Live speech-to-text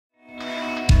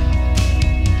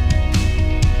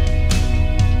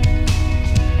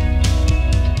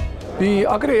Die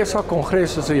Agri SA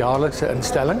Kongres is 'n jaarlikse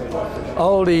instelling.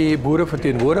 Al die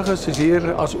boereverteenwoordigers is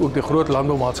hier, as ook die groot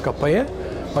landboumaatskappye.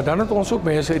 Maar dan het ons ook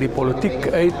mense uit die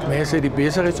politiek uit, mense uit die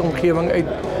besigheidsomgewing uit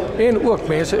en ook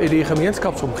mense uit die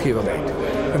gemeenskapsomgewing uit.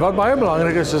 En wat baie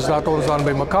belangrik is dat ons dan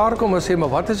by mekaar kom en sê, maar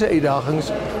wat is die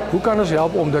uitdagings? Hoe kan ons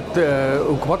help om dit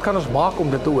wat kan ons maak om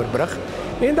dit te oorbrug?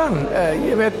 En dan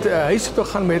jy weet huis toe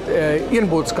gaan met een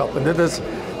boodskap en dit is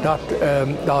dat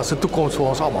daar's 'n toekoms vir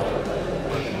ons almal.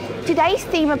 Today's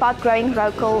theme about growing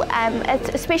local,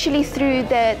 especially through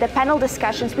the panel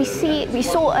discussions, we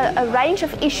saw a range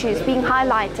of issues being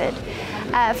highlighted,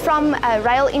 from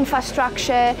rail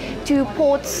infrastructure to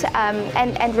ports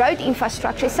and road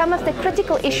infrastructure. Some of the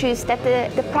critical issues that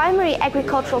the primary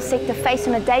agricultural sector face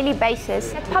on a daily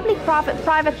basis.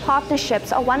 Public-private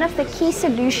partnerships are one of the key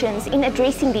solutions in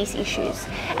addressing these issues.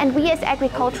 And we as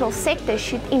agricultural sector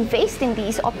should invest in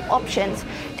these options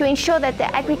to ensure that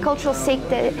the agricultural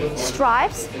sector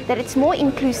strives, that it's more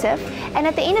inclusive, and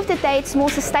at the end of the day, it's more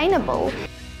sustainable.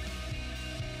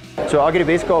 So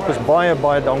Agri SA is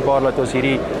baie dankbaar dat ons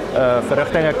hierdie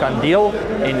verrigtinge kan deel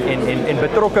en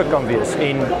betrokke kan wees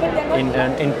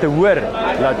en te hoor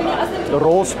dat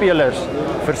rolspelers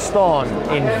verstaan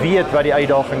en weet wat die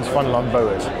uitdagings van landbou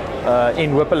is.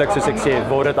 En hopelik, soos ek sê,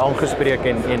 word dit aangespreek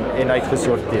en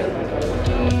uitgesorteer.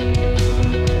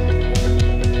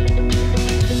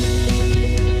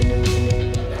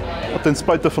 Ten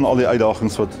spyte van al die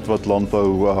uitdagings wat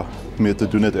landbou mee te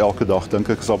doen het elke dag, dink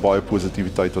ek is daar baie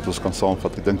positiwiteit wat ons kan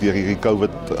saamvat. Ek dink deur hierdie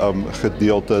COVID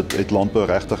gedeelte het landbou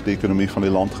regtig die ekonomie van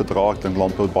die land gedra. Ek dink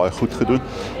landbou het baie goed gedoen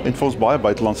en vir ons baie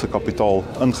buitelandse kapitaal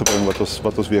ingebring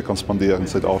wat ons weer kan spandeer in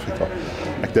Suid-Afrika.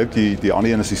 Ek dink die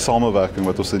ander een is die samewerking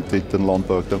wat ons het in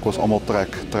landbou. Ek dink ons almal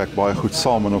trek baie goed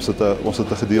saam en ons het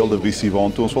 'n gedeelde visie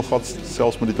waartoe ons wil gaan,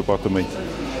 selfs met die departement.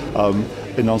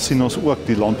 En dan sien ons ook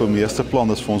die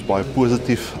landboumeesterplan is vir ons baie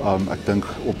positief. Ek dink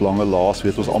op lange laas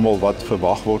weet ons almal wat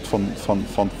verwag word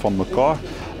van mekaar.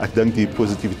 Ek dink die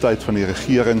positiwiteit van die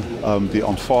regering, die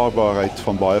aanvaarbaarheid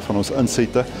van baie van ons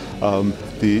insette,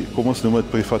 kom ons noem dit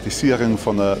privatisering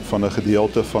van 'n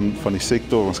gedeelte van die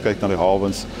sektor. Ons kyk na die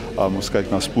hawens, ons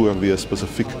kyk na spoorweë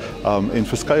spesifiek, en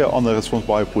verskeie ander is vir ons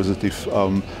baie positief.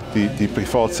 Die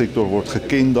privaat sektor word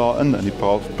geken daarin en die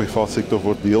privaat sektor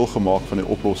word deel gemaak van die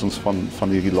oplossings van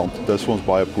hierdie land. Dit is vir ons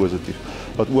baie positief.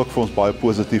 Wat ook vir ons baie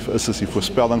positief is die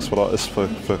voorspellings wat daar is vir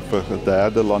 'n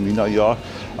derde La Nina jaar,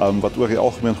 wat oor die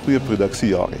algemeen goeie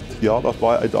produksiejaar het. Ja, daar's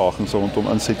baie uitdagings rondom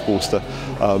insetkoste,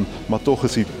 maar tog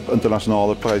is die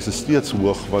internasionale pryse steeds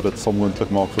hoog wat dit sal moontlik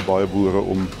maak vir baie boere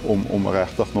om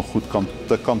regtig nog goed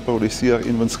te kan produseer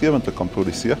en winsgewend te kan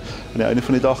produseer aan die einde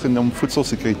van die dag en om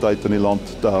voedselsekuriteit in die land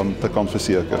te kan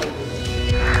verseker.